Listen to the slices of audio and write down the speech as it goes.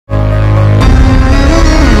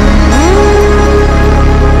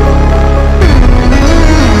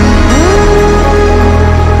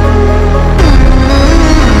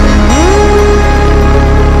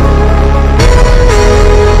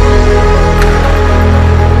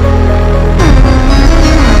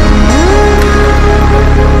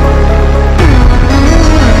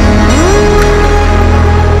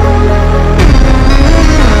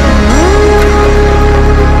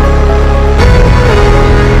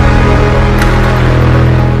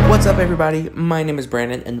everybody, my name is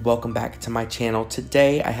Brandon and welcome back to my channel.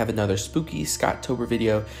 Today I have another spooky Scott-ober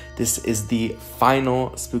video. This is the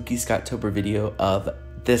final spooky Scott-ober video of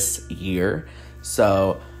this year.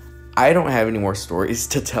 So I don't have any more stories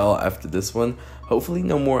to tell after this one. Hopefully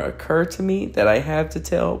no more occur to me that I have to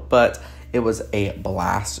tell, but it was a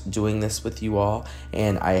blast doing this with you all,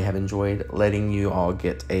 and I have enjoyed letting you all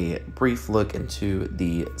get a brief look into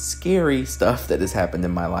the scary stuff that has happened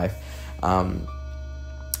in my life.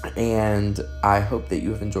 And I hope that you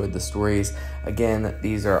have enjoyed the stories. Again,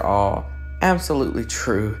 these are all absolutely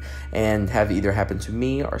true and have either happened to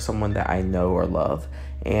me or someone that I know or love.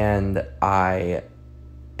 And I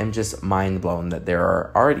am just mind blown that there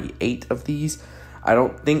are already 8 of these. I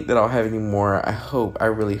don't think that I'll have any more. I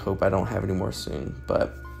really hope I don't have any more soon,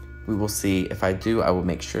 but we will see. If I do, I will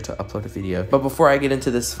make sure to upload a video. But before I get into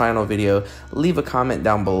this final video, leave a comment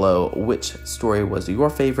down below which story was your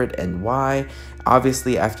favorite and why.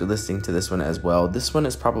 Obviously, after listening to this one as well, this one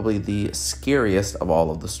is probably the scariest of all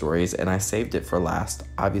of the stories, and I saved it for last,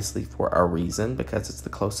 obviously for a reason, because it's the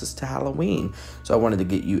closest to Halloween. So I wanted to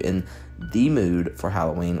get you in the mood for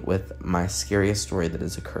Halloween with my scariest story that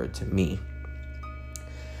has occurred to me.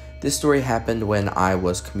 This story happened when I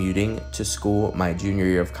was commuting to school my junior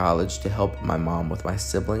year of college to help my mom with my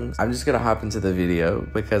siblings. I'm just gonna hop into the video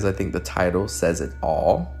because I think the title says it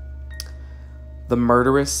all. The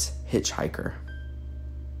Murderous Hitchhiker.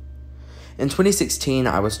 In 2016,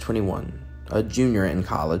 I was 21, a junior in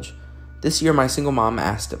college. This year, my single mom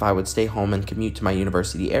asked if I would stay home and commute to my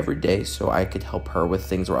university every day so I could help her with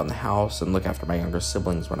things around the house and look after my younger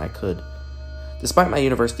siblings when I could. Despite my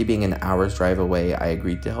university being an hour's drive away, I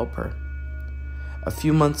agreed to help her. A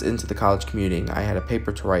few months into the college commuting, I had a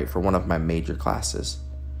paper to write for one of my major classes.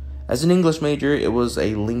 As an English major, it was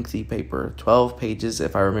a lengthy paper, 12 pages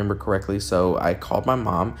if I remember correctly, so I called my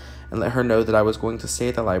mom and let her know that I was going to stay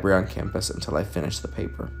at the library on campus until I finished the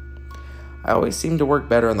paper. I always seemed to work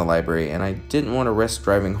better in the library, and I didn't want to risk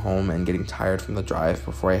driving home and getting tired from the drive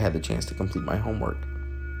before I had the chance to complete my homework.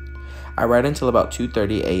 I read until about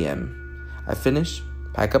 2:30 a.m. I finish,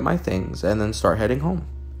 pack up my things, and then start heading home.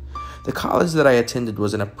 The college that I attended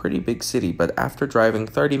was in a pretty big city, but after driving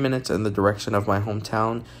 30 minutes in the direction of my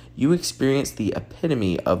hometown, you experience the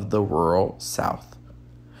epitome of the rural South.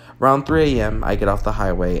 Around 3 a.m., I get off the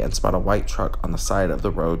highway and spot a white truck on the side of the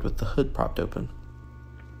road with the hood propped open.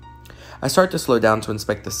 I start to slow down to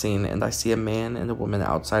inspect the scene, and I see a man and a woman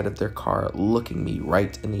outside of their car looking me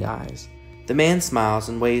right in the eyes. The man smiles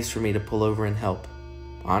and waves for me to pull over and help.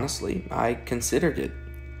 Honestly, I considered it.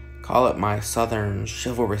 Call it my southern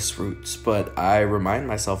chivalrous roots, but I remind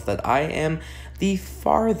myself that I am the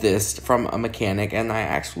farthest from a mechanic and I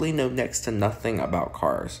actually know next to nothing about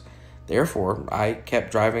cars. Therefore, I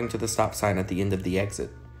kept driving to the stop sign at the end of the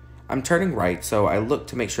exit. I'm turning right, so I look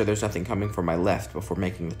to make sure there's nothing coming from my left before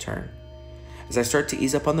making the turn. As I start to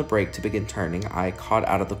ease up on the brake to begin turning, I caught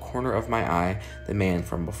out of the corner of my eye the man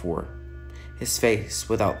from before. His face,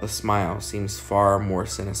 without the smile, seems far more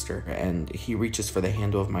sinister, and he reaches for the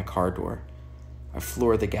handle of my car door. I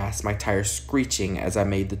floor the gas, my tires screeching as I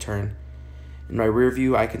made the turn. In my rear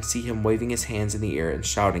view, I can see him waving his hands in the air and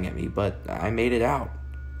shouting at me, but I made it out.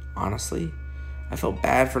 Honestly, I felt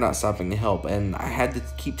bad for not stopping to help, and I had to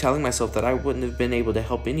keep telling myself that I wouldn't have been able to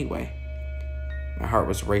help anyway. My heart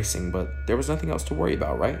was racing, but there was nothing else to worry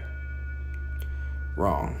about, right?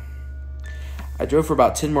 Wrong. I drove for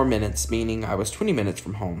about 10 more minutes, meaning I was 20 minutes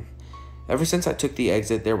from home. Ever since I took the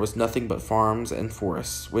exit, there was nothing but farms and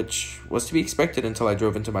forests, which was to be expected until I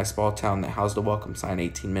drove into my small town that housed a welcome sign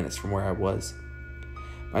 18 minutes from where I was.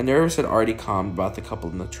 My nerves had already calmed about the couple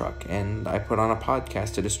in the truck, and I put on a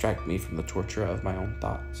podcast to distract me from the torture of my own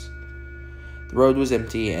thoughts. The road was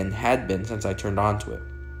empty and had been since I turned onto it.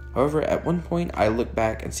 However, at one point, I look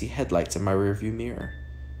back and see headlights in my rearview mirror.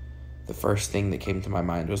 The first thing that came to my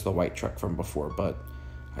mind was the white truck from before, but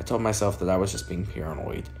I told myself that I was just being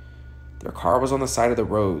paranoid. Their car was on the side of the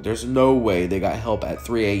road. There's no way they got help at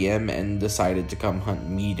 3 a.m. and decided to come hunt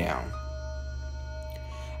me down.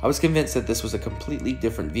 I was convinced that this was a completely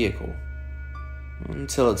different vehicle,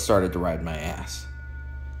 until it started to ride my ass.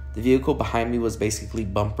 The vehicle behind me was basically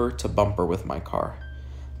bumper to bumper with my car.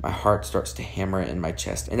 My heart starts to hammer in my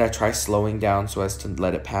chest, and I try slowing down so as to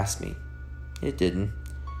let it pass me. It didn't.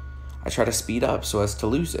 I try to speed up so as to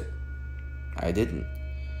lose it. I didn't.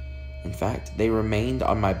 In fact, they remained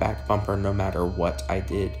on my back bumper no matter what I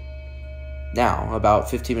did. Now, about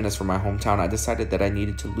 15 minutes from my hometown, I decided that I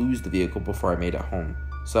needed to lose the vehicle before I made it home.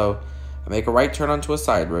 So, I make a right turn onto a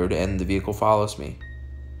side road and the vehicle follows me.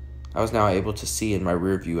 I was now able to see in my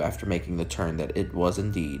rear view after making the turn that it was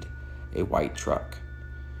indeed a white truck.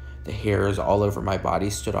 The hairs all over my body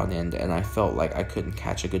stood on end, and I felt like I couldn't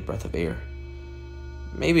catch a good breath of air.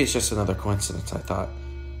 Maybe it's just another coincidence, I thought.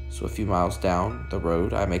 So a few miles down the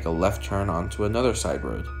road, I make a left turn onto another side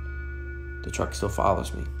road. The truck still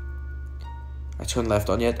follows me. I turn left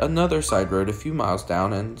on yet another side road a few miles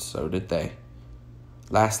down, and so did they.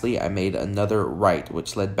 Lastly, I made another right,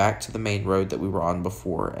 which led back to the main road that we were on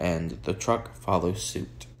before, and the truck follows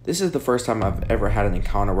suit. This is the first time I've ever had an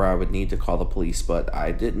encounter where I would need to call the police, but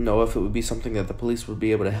I didn't know if it would be something that the police would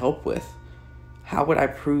be able to help with. How would I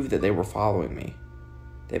prove that they were following me?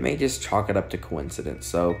 They may just chalk it up to coincidence,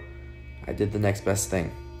 so I did the next best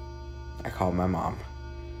thing. I called my mom.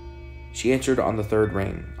 She answered on the third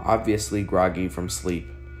ring, obviously groggy from sleep.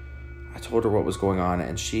 I told her what was going on,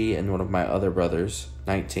 and she and one of my other brothers,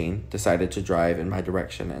 19, decided to drive in my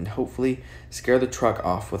direction and hopefully scare the truck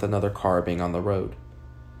off with another car being on the road.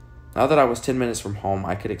 Now that I was 10 minutes from home,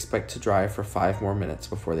 I could expect to drive for 5 more minutes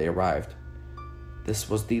before they arrived. This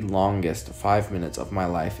was the longest 5 minutes of my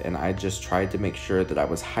life, and I just tried to make sure that I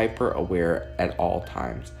was hyper aware at all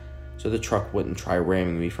times, so the truck wouldn't try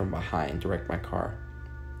ramming me from behind to wreck my car.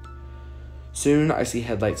 Soon, I see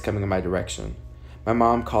headlights coming in my direction. My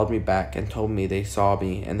mom called me back and told me they saw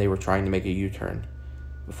me and they were trying to make a U-turn.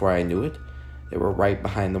 Before I knew it, they were right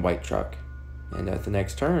behind the white truck, and at the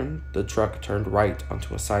next turn, the truck turned right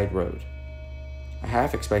onto a side road. I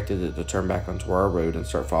half expected it to turn back onto our road and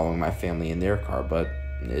start following my family in their car, but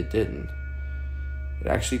it didn't. It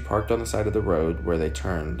actually parked on the side of the road where they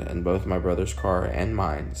turned, and both my brother's car and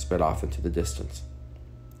mine sped off into the distance.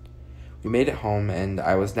 We made it home, and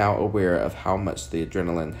I was now aware of how much the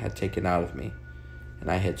adrenaline had taken out of me,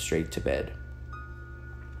 and I head straight to bed.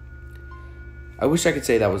 I wish I could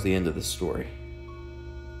say that was the end of the story.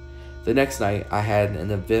 The next night, I had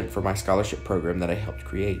an event for my scholarship program that I helped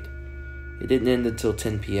create. It didn't end until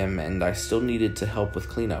 10 p.m., and I still needed to help with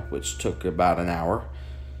cleanup, which took about an hour.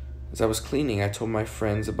 As I was cleaning, I told my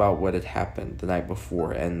friends about what had happened the night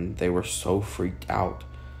before, and they were so freaked out.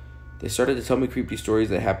 They started to tell me creepy stories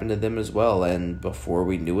that happened to them as well, and before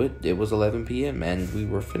we knew it, it was 11 p.m., and we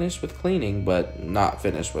were finished with cleaning, but not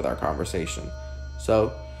finished with our conversation.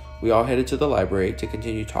 So, we all headed to the library to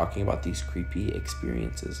continue talking about these creepy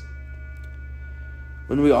experiences.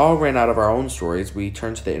 When we all ran out of our own stories, we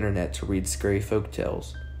turned to the internet to read scary folk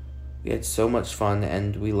tales. We had so much fun,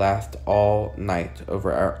 and we laughed all night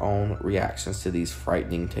over our own reactions to these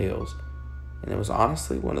frightening tales. And it was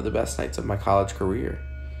honestly one of the best nights of my college career.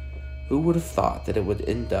 Who would have thought that it would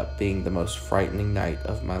end up being the most frightening night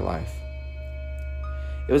of my life?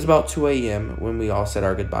 It was about 2 a.m. when we all said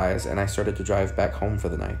our goodbyes, and I started to drive back home for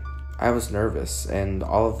the night. I was nervous, and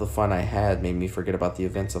all of the fun I had made me forget about the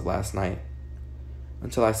events of last night,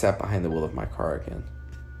 until I sat behind the wheel of my car again.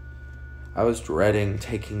 I was dreading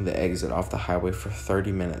taking the exit off the highway for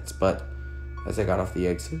 30 minutes, but as I got off the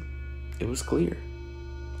exit, it was clear.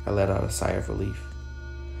 I let out a sigh of relief.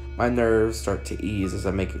 My nerves start to ease as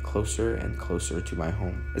I make it closer and closer to my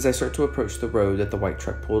home. As I start to approach the road that the white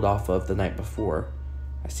truck pulled off of the night before,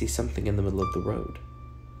 I see something in the middle of the road.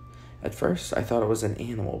 At first, I thought it was an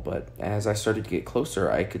animal, but as I started to get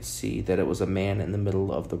closer, I could see that it was a man in the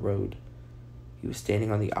middle of the road. He was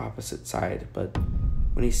standing on the opposite side, but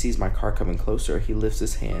when he sees my car coming closer, he lifts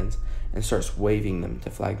his hands and starts waving them to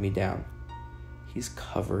flag me down. He's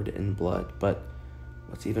covered in blood, but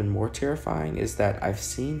what's even more terrifying is that I've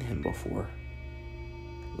seen him before.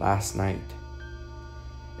 Last night.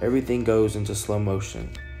 Everything goes into slow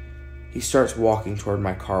motion. He starts walking toward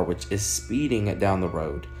my car, which is speeding it down the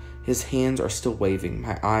road. His hands are still waving.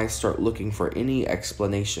 My eyes start looking for any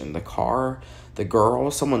explanation. The car? The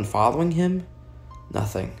girl? Someone following him?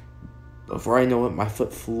 Nothing. Before I know it, my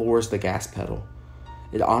foot floors the gas pedal.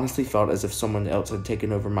 It honestly felt as if someone else had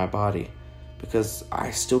taken over my body, because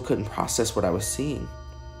I still couldn't process what I was seeing.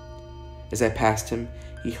 As I passed him,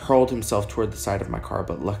 he hurled himself toward the side of my car,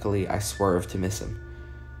 but luckily I swerved to miss him.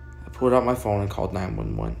 I pulled out my phone and called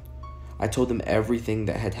 911. I told them everything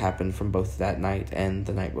that had happened from both that night and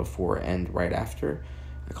the night before, and right after,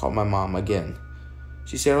 I called my mom again.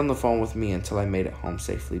 She stayed on the phone with me until I made it home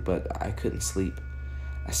safely, but I couldn't sleep.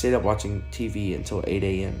 I stayed up watching TV until 8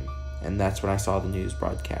 a.m., and that's when I saw the news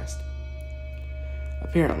broadcast.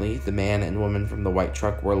 Apparently, the man and woman from the white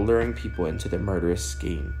truck were luring people into their murderous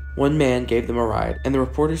scheme. One man gave them a ride, and the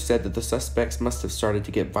reporters said that the suspects must have started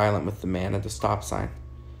to get violent with the man at the stop sign.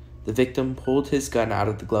 The victim pulled his gun out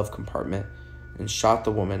of the glove compartment and shot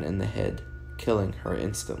the woman in the head, killing her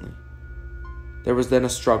instantly. There was then a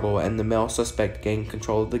struggle, and the male suspect gained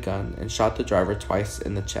control of the gun and shot the driver twice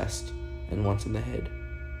in the chest and once in the head.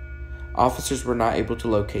 Officers were not able to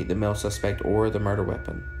locate the male suspect or the murder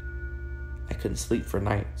weapon. I couldn't sleep for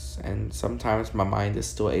nights, and sometimes my mind is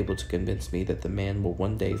still able to convince me that the man will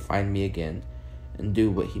one day find me again and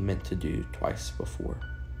do what he meant to do twice before.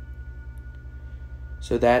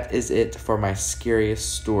 So that is it for my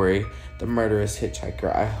scariest story, The Murderous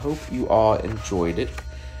Hitchhiker. I hope you all enjoyed it.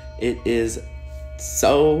 It is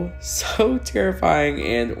so terrifying,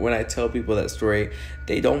 and when I tell people that story,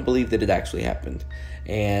 they don't believe that it actually happened.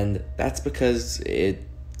 And that's because it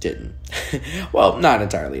didn't. Well, not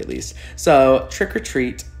entirely, at least. So, trick or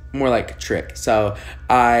treat, more like trick. So,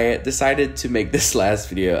 I decided to make this last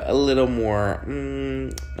video a little more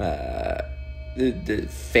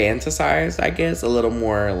fantasized, I guess, a little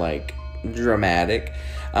more like dramatic.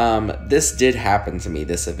 This did happen to me,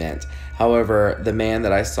 this event. However, the man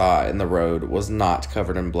that I saw in the road was not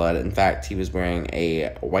covered in blood. In fact, he was wearing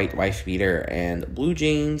a white wife beater and blue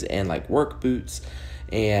jeans and like work boots.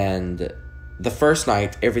 And the first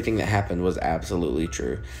night, everything that happened was absolutely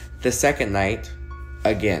true. The second night,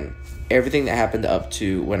 again, everything that happened up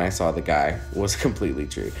to when I saw the guy was completely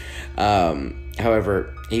true.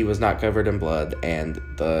 However, he was not covered in blood, and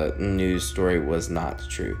the news story was not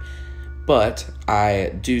true. But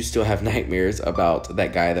I do still have nightmares about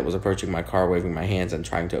that guy that was approaching my car, waving my hands and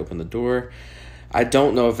trying to open the door. I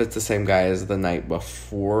don't know if it's the same guy as the night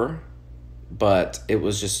before, but it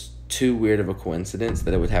was just too weird of a coincidence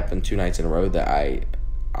that it would happen 2 nights in a row that I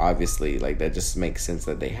obviously, like, that just makes sense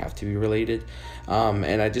that they have to be related.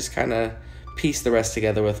 And I just kind of pieced the rest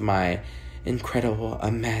together with my incredible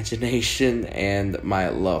imagination and my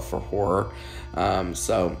love for horror.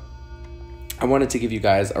 So I wanted to give you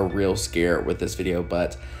guys a real scare with this video,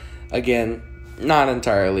 but again, not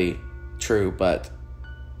entirely true, but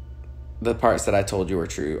the parts that I told you were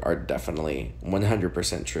true are definitely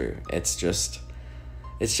 100% true. It's just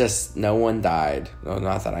no one died, no,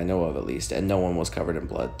 not that I know of at least, and no one was covered in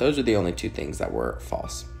blood. Those are the only 2 things that were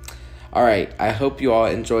false. Alright, I hope you all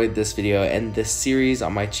enjoyed this video and this series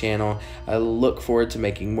on my channel. I look forward to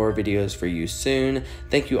making more videos for you soon.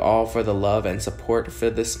 Thank you all for the love and support for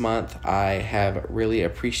this month. I have really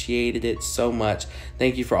appreciated it so much.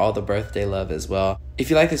 Thank you for all the birthday love as well. If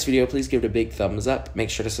you like this video, please give it a big thumbs up. Make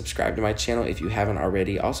sure to subscribe to my channel if you haven't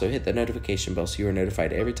already. Also, hit the notification bell so you are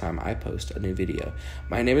notified every time I post a new video.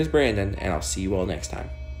 My name is Brandon, and I'll see you all next time.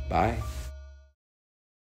 Bye.